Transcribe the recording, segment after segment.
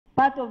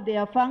part of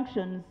their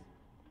functions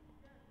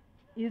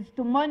is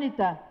to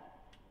monitor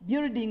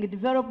building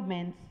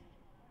developments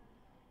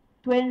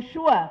to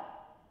ensure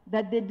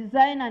that the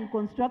design and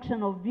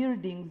construction of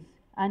buildings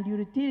and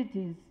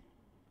utilities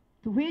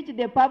to which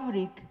the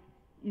public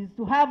is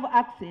to have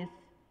access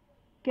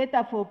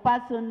cater for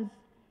persons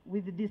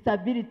with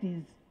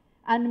disabilities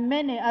and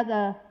many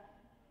other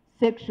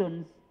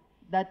sections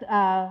that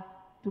are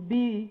to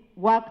be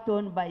worked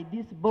on by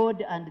this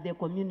board and the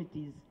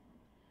communities.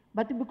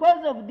 But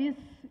because of this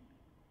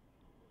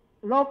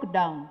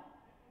lockdown,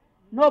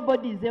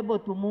 nobody is able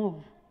to move,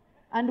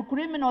 and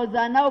criminals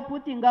are now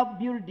putting up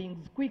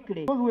buildings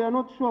quickly. Because we are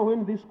not sure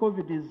when this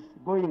COVID is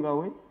going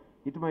away,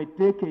 it might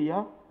take a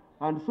year,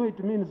 and so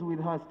it means with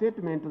her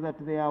statement that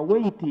they are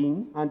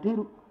waiting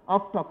until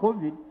after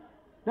COVID,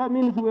 that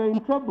means we are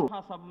in trouble.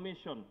 Her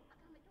submission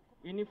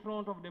in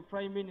front of the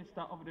Prime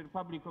Minister of the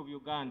Republic of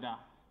Uganda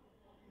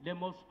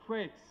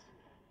demonstrates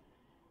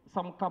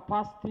some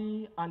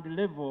capacity and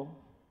level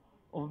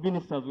of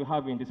ministers we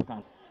have in this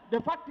country. The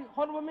fact,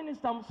 Honorable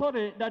Minister, I'm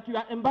sorry that you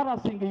are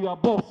embarrassing your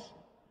boss.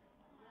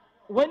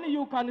 When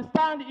you can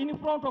stand in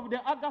front of the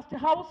August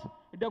House,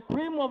 the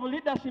cream of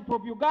leadership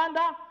of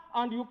Uganda,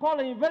 and you call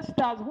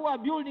investors who are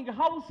building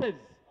houses,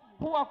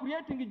 who are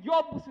creating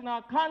jobs in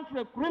our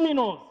country,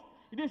 criminals.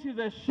 This is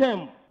a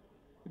shame.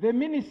 The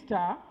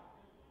minister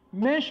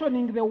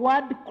mentioning the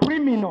word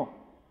criminal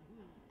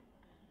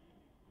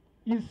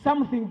is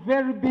something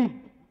very big.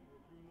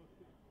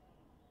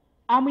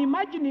 I'm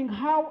imagining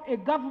how a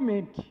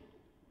government,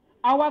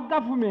 our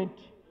government,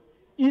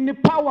 in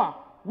power,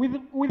 with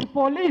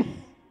police,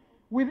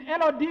 with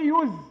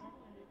LODUs,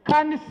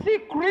 can see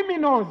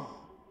criminals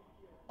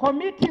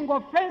committing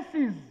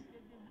offenses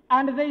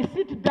and they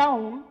sit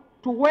down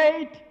to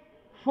wait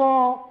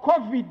for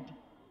COVID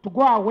to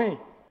go away.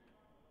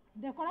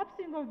 The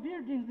collapsing of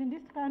buildings in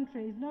this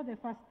country is not the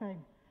first time.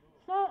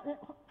 So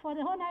for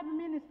the Honorable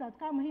Minister to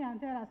come here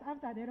and tell us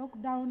after the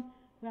lockdown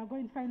we are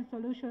going to find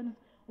solutions,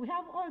 we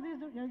have all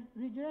these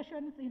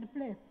regulations in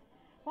place.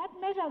 What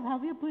measures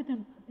have you put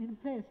in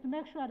place to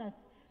make sure that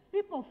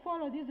people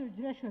follow these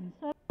regulations?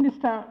 So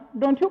Minister,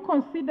 don't you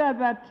consider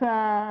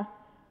that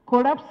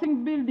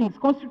collapsing buildings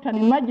constitute an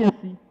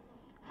emergency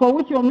for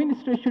which your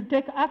ministry should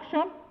take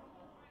action,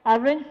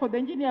 arrange for the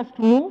engineers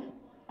to move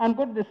and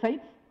go to the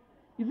sites?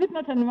 Is it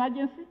not an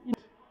emergency?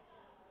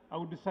 I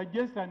would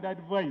suggest and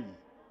advise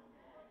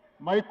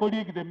my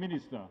colleague, the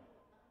minister,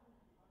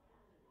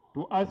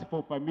 to ask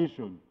for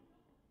permission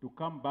to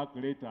come back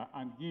later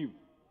and give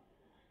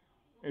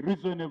a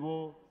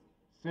reasonable,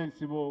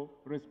 sensible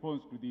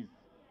response to this.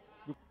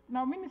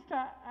 Now,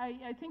 Minister,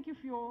 I think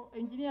if your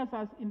engineers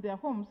are in their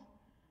homes,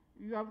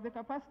 you have the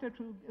capacity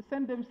to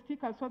send them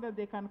stickers so that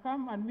they can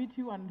come and meet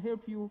you and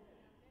help you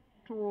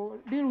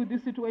to deal with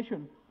this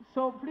situation.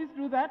 So please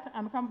do that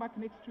and come back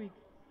next week.